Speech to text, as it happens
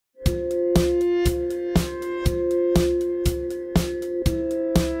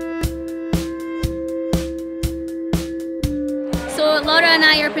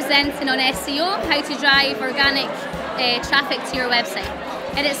I are presenting on SEO, how to drive organic traffic to your website.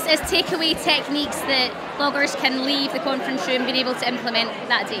 And it's takeaway techniques that bloggers can leave the conference room being able to implement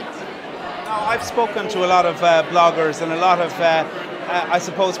that day. Now, I've spoken to a lot of bloggers and a lot of, I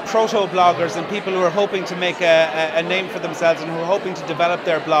suppose, proto-bloggers and people who are hoping to make a name for themselves and who are hoping to develop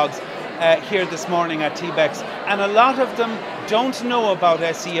their blogs here this morning at TBEX. And a lot of them don't know about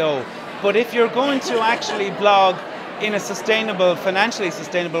SEO. But if you're going to actually blog in a sustainable, financially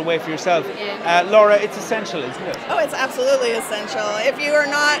sustainable way for yourself, Laura, it's essential, isn't it? Oh, it's absolutely essential. If you are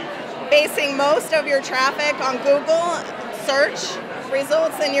not basing most of your traffic on Google search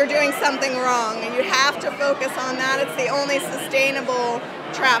results, then you're doing something wrong. And you have to focus on that. It's the only sustainable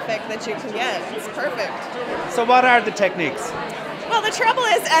traffic that you can get. It's perfect. So what are the techniques? Well, the trouble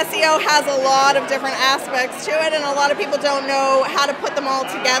is SEO has a lot of different aspects to it, and a lot of people don't know how to put them all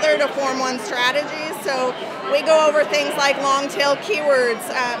together to form one strategy. So we go over things like long-tail keywords,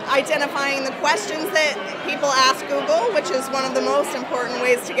 identifying the questions that people ask Google, which is one of the most important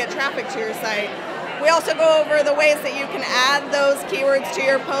ways to get traffic to your site. We also go over the ways that you can add those keywords to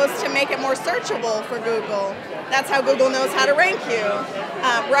your post to make it more searchable for Google. That's how Google knows how to rank you.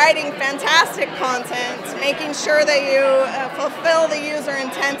 Writing fantastic content, making sure that you fulfill the user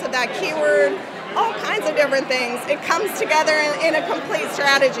intent of that keyword, all kinds of different things. It comes together in a complete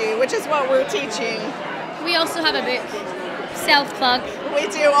strategy, which is what we're teaching. We also have a book, self-plug. We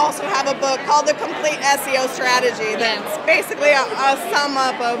do also have a book called The Complete SEO Strategy that's basically a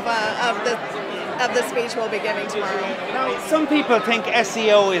sum-up of the speech we'll be giving tomorrow. Now, some people think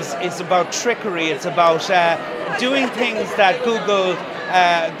SEO is about trickery, it's about doing things that Google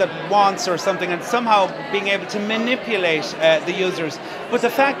that wants or something and somehow being able to manipulate the users. But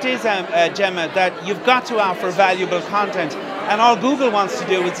the fact is, Gemma, that you've got to offer valuable content, and all Google wants to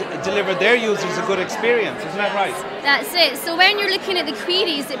do is deliver their users a good experience. Isn't that right? That's it. So when you're looking at the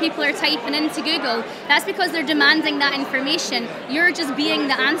queries that people are typing into Google, that's because they're demanding that information. You're just being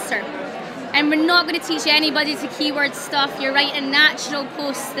the answer. And we're not going to teach anybody to keyword stuff. You're writing natural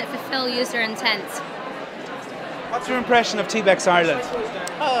posts that fulfill user intent. What's your impression of TBEX Ireland?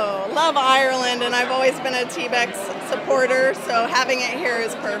 Oh, love Ireland, and I've always been a TBEX supporter, so having it here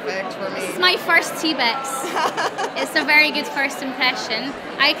is perfect for me. This is my first TBEX. It's a very good first impression.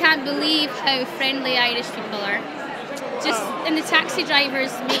 I can't believe how friendly Irish people are. Just, and the taxi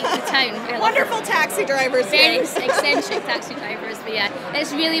drivers make the town. Wonderful taxi drivers. Very eccentric taxi drivers, but yeah,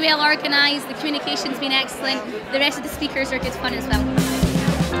 it's really well organised, the communication's been excellent, the rest of the speakers are good fun as well.